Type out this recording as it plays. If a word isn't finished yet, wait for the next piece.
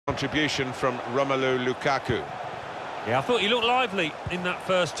Contribution from Romelu Lukaku. Yeah, I thought he looked lively in that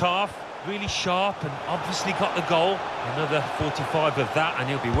first half. Really sharp and obviously got the goal. Another 45 of that and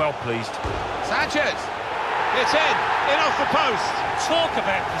he'll be well pleased. Sanchez! It's in off the post. Talk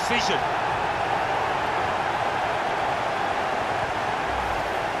about precision.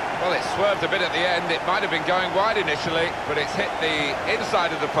 Well, it swerved a bit at the end. It might have been going wide initially, but it's hit the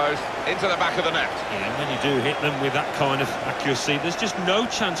inside of the post into the back of the net. Yeah, and when you do hit them with that kind of accuracy, there's just no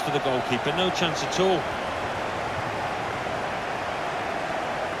chance for the goalkeeper, no chance at all.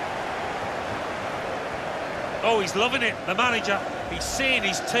 Oh, he's loving it, the manager. He's seeing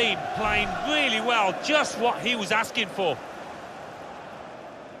his team playing really well, just what he was asking for.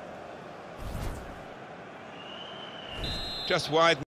 Just wide.